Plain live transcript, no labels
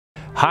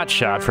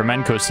HotShot from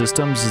ENCO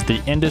Systems is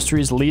the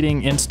industry's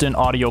leading instant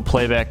audio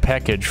playback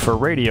package for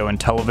radio and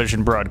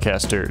television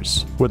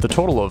broadcasters, with a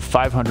total of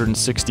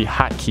 560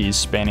 hotkeys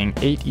spanning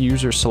 8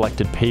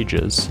 user-selected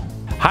pages.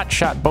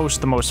 HotShot boasts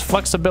the most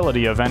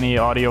flexibility of any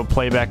audio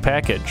playback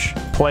package.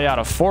 Play out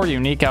of 4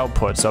 unique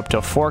outputs up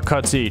to 4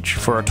 cuts each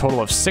for a total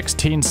of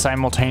 16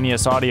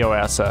 simultaneous audio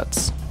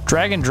assets.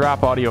 Drag and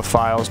drop audio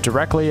files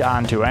directly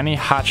onto any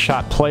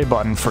HotShot play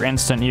button for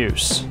instant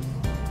use.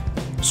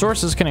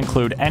 Sources can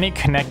include any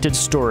connected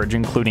storage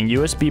including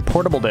USB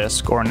portable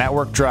disk or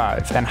network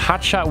drive, and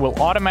HotShot will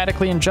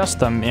automatically ingest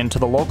them into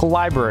the local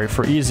library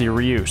for easy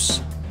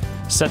reuse.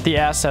 Set the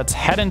asset's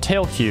head and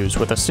tail cues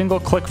with a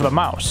single click of the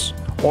mouse,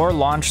 or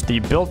launch the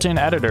built-in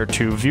editor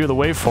to view the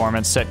waveform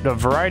and set a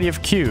variety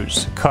of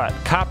cues, cut,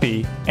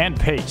 copy, and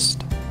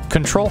paste.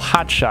 Control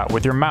HotShot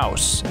with your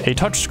mouse, a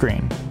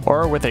touchscreen,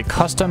 or with a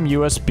custom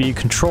USB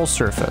control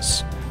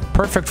surface,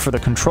 perfect for the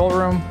control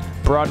room,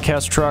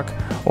 broadcast truck,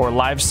 or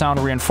live sound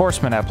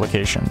reinforcement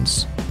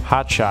applications.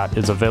 HotShot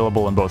is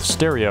available in both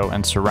stereo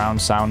and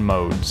surround sound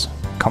modes.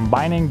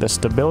 Combining the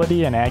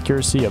stability and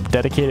accuracy of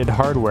dedicated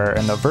hardware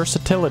and the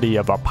versatility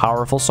of a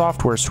powerful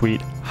software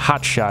suite,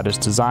 HotShot is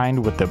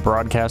designed with the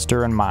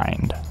broadcaster in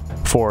mind.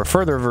 For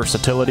further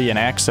versatility and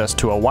access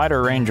to a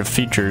wider range of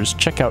features,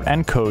 check out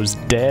ENCO's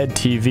DAD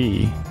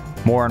TV.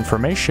 More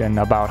information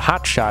about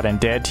HotShot and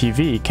DAD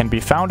TV can be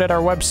found at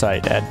our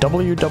website at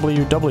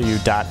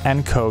www.enco.com.